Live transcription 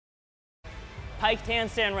piked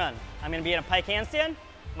handstand run. I'm gonna be in a pike handstand.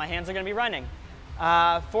 My hands are gonna be running.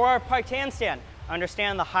 For our piked handstand,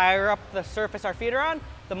 understand the higher up the surface our feet are on,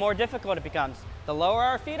 the more difficult it becomes. The lower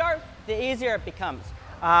our feet are, the easier it becomes.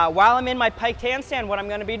 While I'm in my piked handstand, what I'm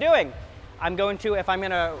gonna be doing, if I'm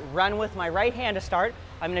gonna run with my right hand to start,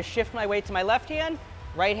 I'm gonna shift my weight to my left hand,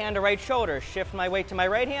 right hand to right shoulder, shift my weight to my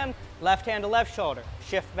right hand to left shoulder,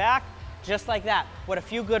 shift back, just like that. What a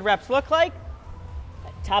few good reps look like,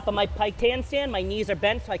 top of my piked handstand, my knees are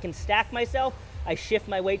bent so I can stack myself. I shift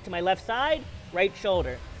my weight to my left side, right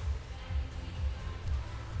shoulder.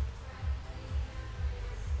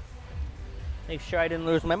 Make sure I didn't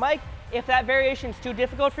lose my mic. If that variation is too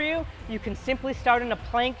difficult for you, you can simply start in a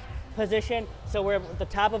plank position. So we're at the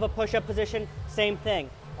top of a push-up position, same thing.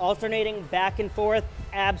 Alternating back and forth,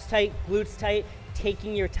 abs tight, glutes tight,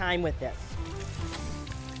 taking your time with this.